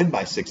Vikings win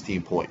by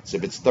 16 points,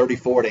 if it's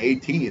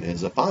 34-18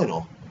 as a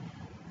final,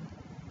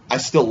 I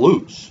still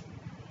lose.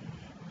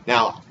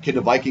 Now, can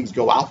the Vikings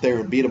go out there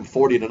and beat them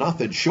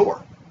 40-0?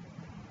 Sure.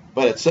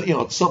 But at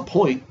some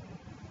point,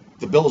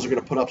 the Bills are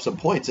going to put up some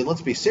points. And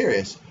let's be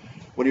serious.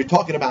 When you're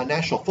talking about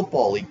National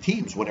Football League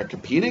teams, when they're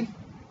competing,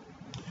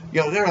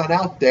 they're not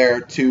out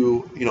there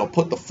to,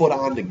 put the foot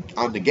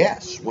on the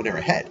gas when they're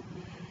ahead.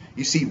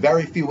 You see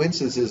very few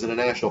instances in the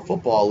National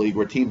Football League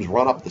where teams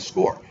run up the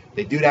score.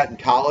 They do that in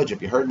college.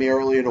 If you heard me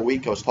earlier in the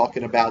week, I was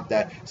talking about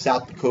that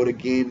South Dakota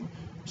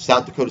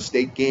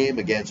State game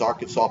against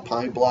Arkansas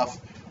Pine Bluff,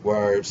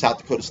 where South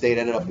Dakota State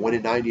ended up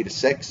winning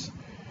 90-6.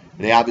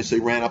 And they obviously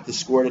ran up the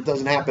score. It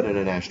doesn't happen in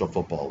the National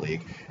Football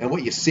League. And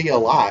what you see a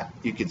lot,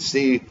 you can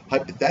see,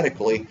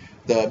 hypothetically,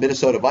 the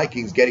Minnesota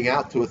Vikings getting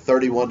out to a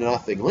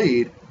 31-0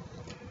 lead,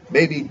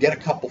 maybe get a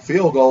couple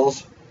field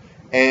goals,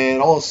 and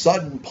all of a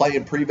sudden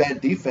playing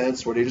prevent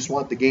defense where they just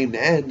want the game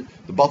to end.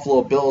 The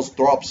Buffalo Bills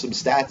throw up some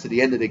stats at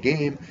the end of the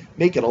game,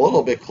 make it a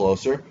little bit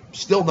closer.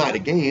 Still not a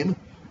game,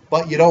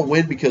 but you don't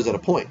win because of the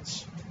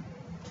points.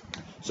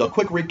 So a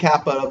quick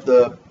recap of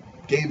the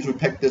games we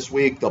picked this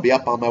week. They'll be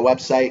up on my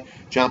website,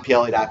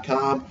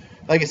 johnpielli.com.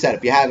 Like I said,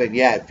 if you haven't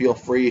yet, feel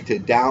free to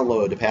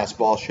download the Pass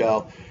Ball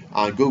Show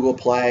on Google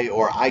Play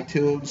or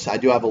iTunes. I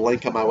do have a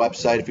link on my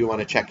website if you want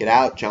to check it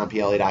out,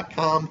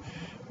 johnpielli.com.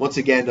 Once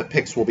again, the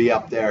picks will be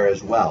up there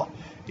as well.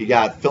 You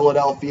got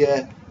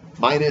Philadelphia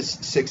minus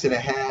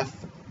 6.5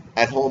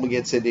 at home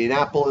against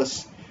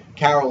Indianapolis.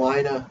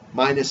 Carolina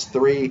minus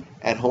 3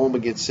 at home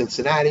against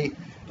Cincinnati.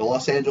 The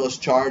Los Angeles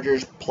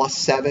Chargers plus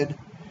 7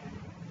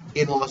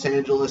 in Los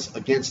Angeles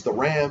against the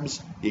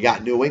Rams. You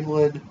got New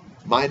England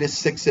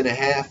minus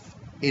 6.5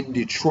 in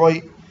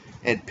Detroit,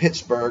 and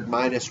Pittsburgh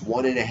minus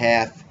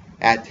 1.5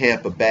 at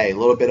Tampa Bay. A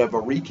little bit of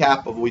a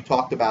recap of what we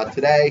talked about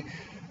today.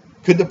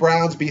 Could the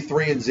Browns be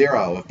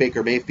 3-0 if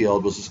Baker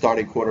Mayfield was the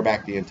starting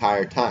quarterback the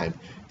entire time?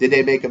 Did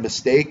they make a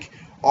mistake?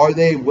 Are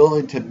they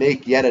willing to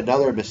make yet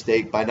another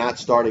mistake by not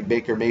starting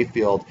Baker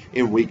Mayfield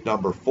in week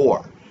number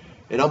 4?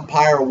 An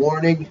umpire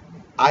warning,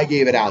 I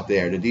gave it out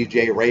there to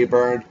DJ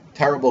Rayburn.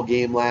 Terrible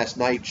game last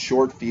night,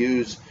 short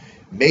fuse,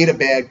 made a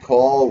bad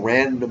call,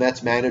 ran the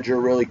Mets manager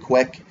really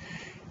quick,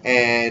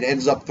 and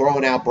ends up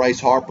throwing out Bryce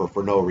Harper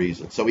for no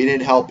reason. So he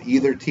didn't help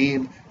either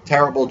team.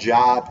 Terrible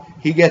job.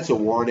 He gets a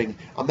warning.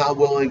 I'm not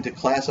willing to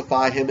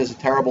classify him as a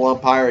terrible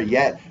umpire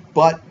yet,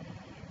 but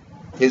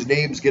his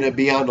name's going to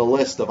be on the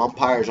list of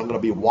umpires I'm going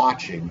to be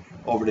watching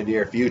over the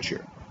near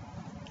future.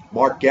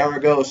 Mark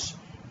Garagos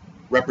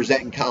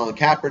representing Colin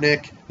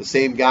Kaepernick, the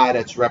same guy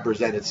that's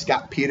represented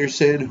Scott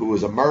Peterson, who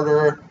was a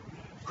murderer,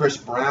 Chris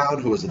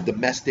Brown, who was a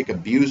domestic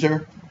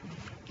abuser.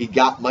 He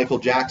got Michael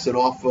Jackson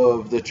off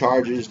of the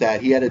charges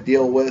that he had to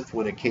deal with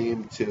when it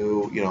came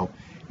to,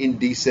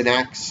 indecent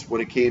acts,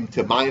 when it came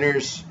to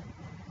minors.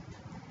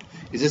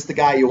 Is this the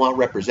guy you want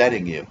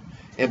representing you?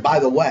 And by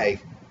the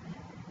way,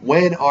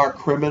 when are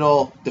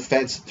criminal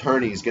defense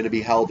attorneys going to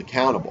be held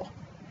accountable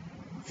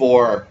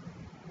for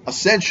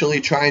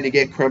essentially trying to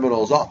get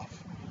criminals off?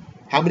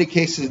 How many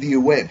cases do you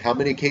win? How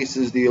many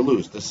cases do you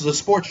lose? This is a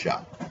sports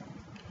show.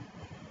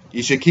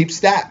 You should keep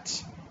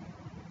stats.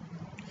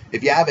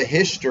 If you have a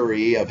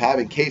history of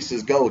having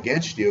cases go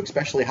against you,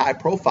 especially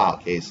high-profile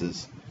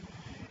cases,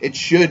 it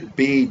should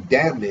be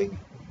damning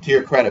to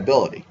your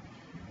credibility.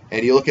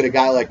 And you look at a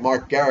guy like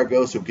Mark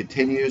Garagos, who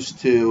continues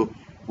to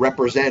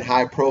represent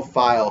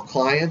high-profile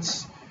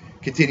clients,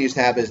 continues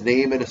to have his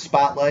name in a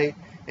spotlight,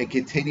 and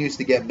continues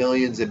to get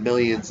millions and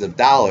millions of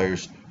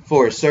dollars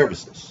for his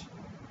services.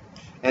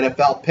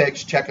 NFL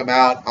picks, check them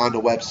out on the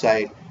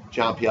website,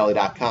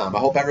 johnpielli.com. I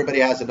hope everybody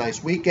has a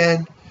nice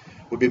weekend.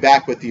 We'll be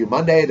back with you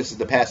Monday. This is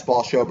the Pass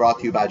Ball Show, brought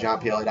to you by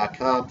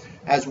johnpielli.com,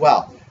 as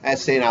well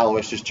as St.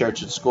 Aloysius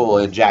Church and School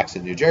in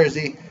Jackson, New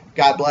Jersey.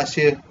 God bless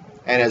you,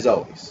 and as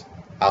always,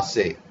 I'll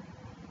see you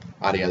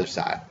on the other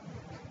side.